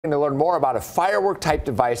To learn more about a firework-type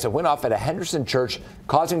device that went off at a Henderson church,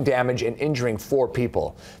 causing damage and injuring 4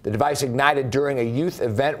 people. The device ignited during a youth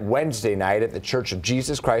event Wednesday night at the Church of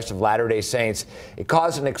Jesus Christ of Latter-day Saints. It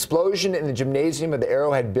caused an explosion in the gymnasium of the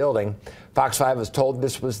Arrowhead building. Fox 5 was told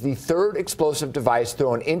this was the 3rd explosive device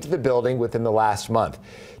thrown into the building within the last month.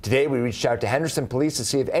 Today, we reached out to Henderson Police to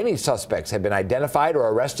see if any suspects have been identified or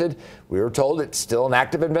arrested. We were told it's still an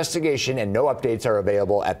active investigation and no updates are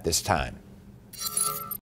available at this time.